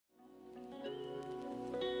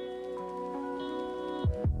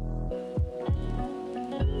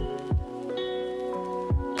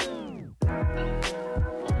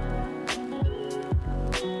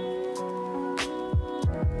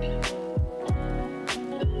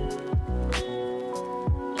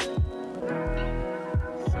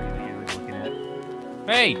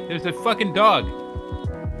Hey, there's a fucking dog.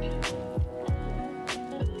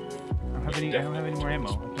 I don't have any more ammo.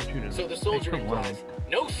 I can't shoot him. So the soldier replies,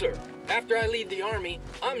 "No, sir. After I leave the army,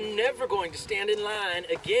 I'm never going to stand in line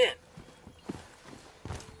again."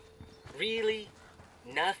 Really?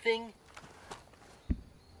 Nothing?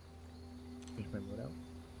 Push my boat out.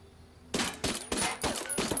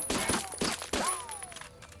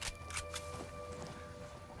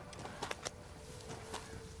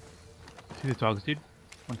 See the dogs, dude?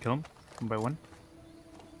 One kill him, one by one.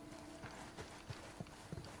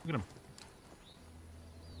 Look at him.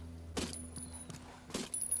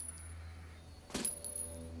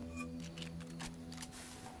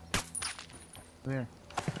 There.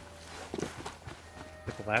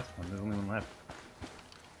 That's the last one. There's only one left.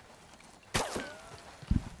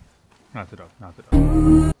 Not the dog. Not the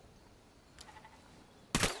dog.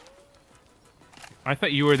 I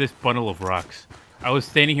thought you were this bundle of rocks. I was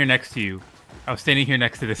standing here next to you. I was standing here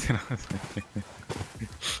next to this, and I was.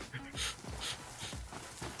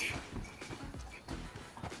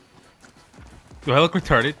 Do I look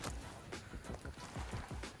retarded?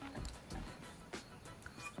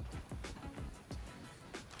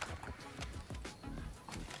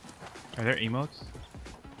 Are there emotes?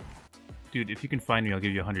 Dude, if you can find me, I'll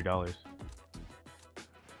give you $100.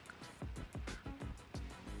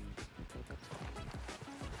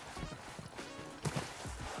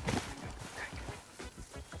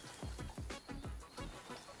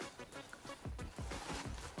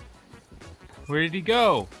 Where did he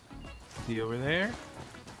go? Is he over there?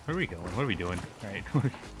 Where are we going? What are we doing? Alright.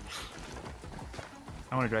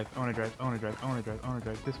 I wanna drive, I wanna drive, I wanna drive, I wanna drive, I wanna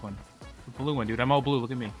drive this one. The blue one, dude. I'm all blue, look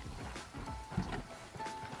at me.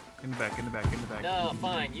 In the back, in the back, in the back. No,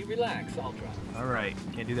 fine. You relax. I'll drive. Alright,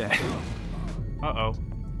 can't do that. Uh-oh.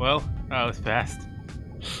 Well, that was fast.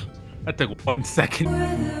 That took 1 second.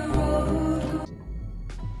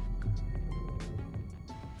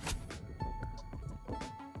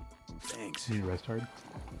 Thanks. Need a rest hard.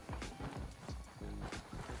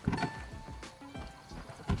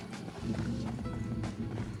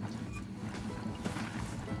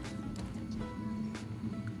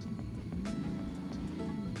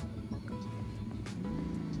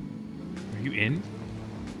 Are you in?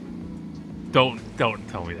 Don't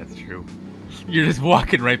tell me that's true. You're just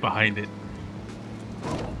walking right behind it.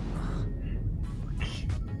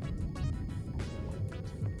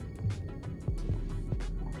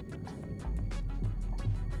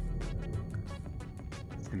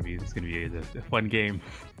 It's gonna be a fun game.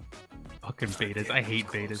 Fucking betas. I hate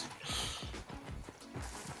betas.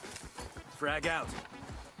 Frag out.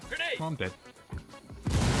 Grenade! Oh, I'm dead.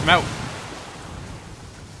 I'm out.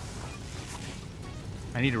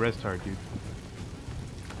 I need a rest hard, dude.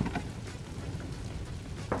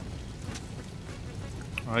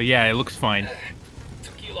 Oh yeah, it looks fine.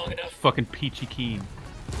 Took you long enough. Fucking peachy keen.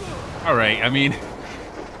 Alright, I mean...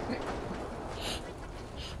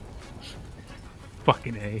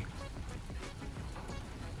 Fucking A.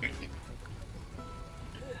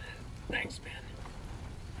 Thanks, man.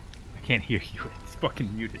 I can't hear you. It's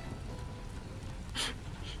fucking muted.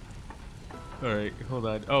 Alright, hold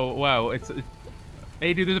on. Oh, wow. It's...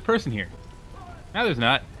 Hey, dude, there's a person here. No, there's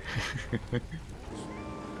not.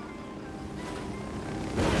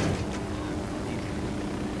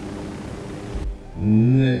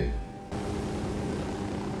 No.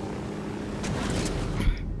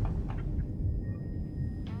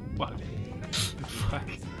 Fuck. Fuck.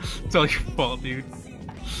 It's all your fault, dude.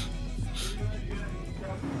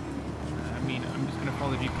 I mean, I'm just gonna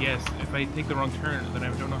follow GPS. If I take the wrong turn, then I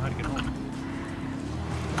don't know how to get home.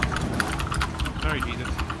 Sorry, Jesus.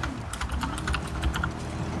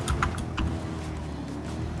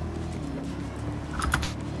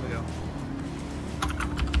 There we go.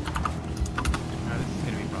 No, this is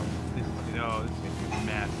gonna be a problem. This is gonna be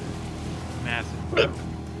massive. Massive.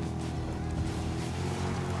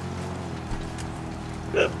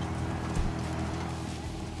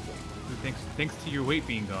 Thanks to your weight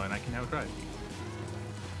being gone, I can now drive.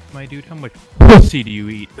 My dude, how much pussy do you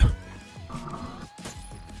eat?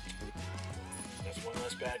 That's one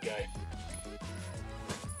less bad guy.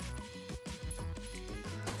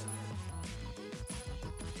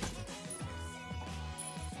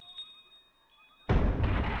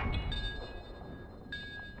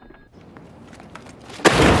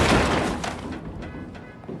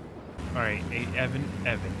 Alright, Evan.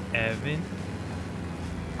 Evan.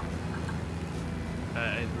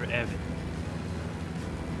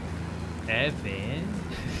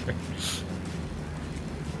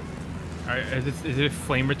 Alright, is it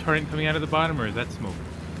flame retardant coming out of the bottom, or is that smoke?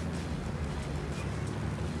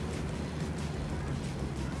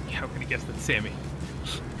 How can I guess that's Sammy?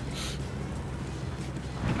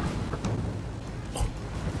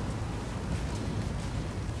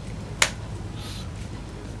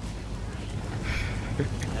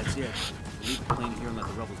 Kid, leave the plane here and let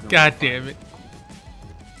the rebels know. God damn it.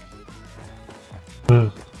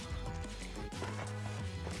 God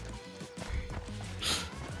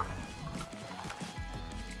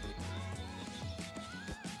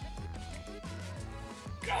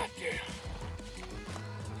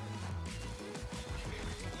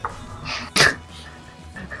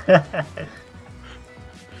damn.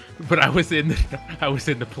 But I was in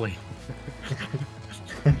the plane.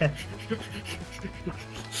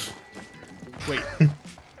 Wait.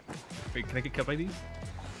 Wait, can I get cut by these?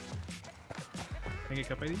 Can I get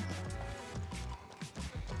cut by these?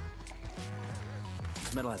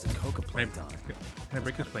 This metal has a coca plant on it. Can I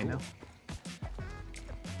break this plane now?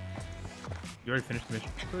 You already finished the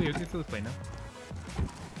mission. Oh, you can still plane now.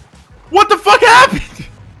 What the fuck happened?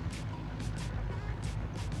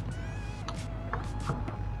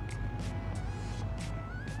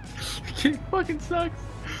 It fucking sucks.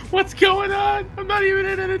 What's going on? I'm not even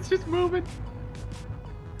in it. It's just moving.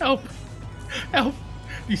 Help. Help.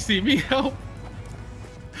 You see me? Help.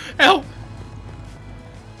 Help.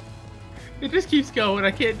 It just keeps going.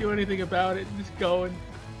 I can't do anything about it. It's just going.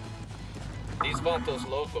 These Vatos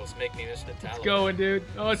Locos make me miss the Taliban. It's going, dude.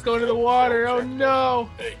 Oh, it's going to the water. Oh, no.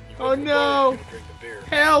 Hey, you Oh, work the bar, no. you're gonna drink the beer.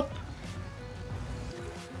 Help.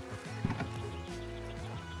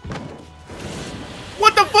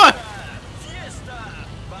 What the fuck?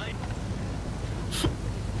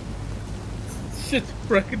 Shit's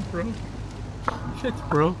freaking broken. Shit's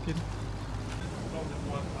broken.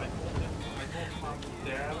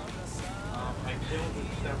 I killed his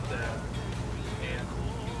stepdad, and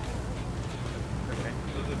Okay.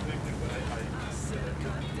 it was a big thing, but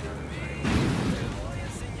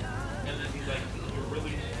and then he's like, "You're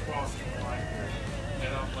really crossing the line here,"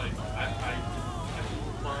 and I'm like, I keep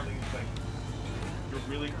responding. He's like, "You're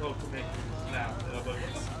really close to making a snap," and I'm like,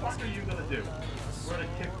 "What the fuck are you gonna do? We're gonna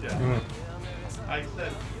kick you." I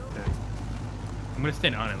said, Okay. I'm gonna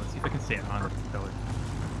stand on it. Let's see if I can stand on it.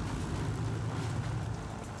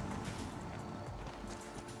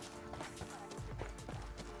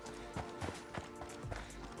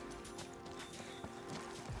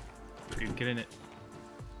 Dude, get in it.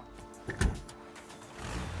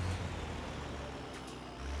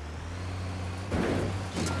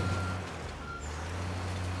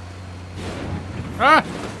 Ah!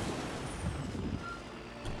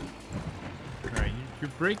 Alright,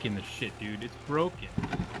 you're breaking the shit, dude. It's broken.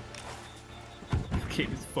 This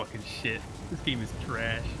game is fucking shit. This game is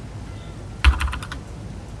trash.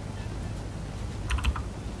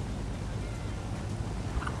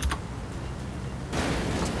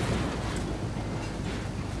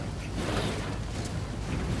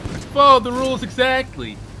 Follow the rules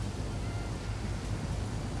exactly.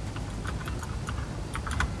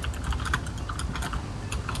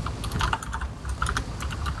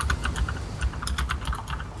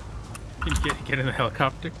 Can you get in the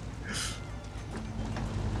helicopter? You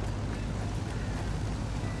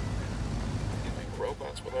think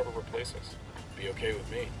robots will ever replace us? Be okay with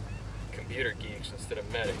me. Computer geeks instead of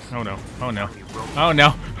medics. Oh no! Oh no! Oh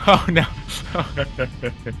no! Oh no!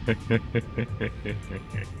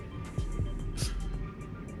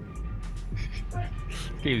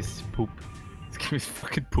 This game is poop. This game is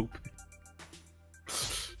fucking poop.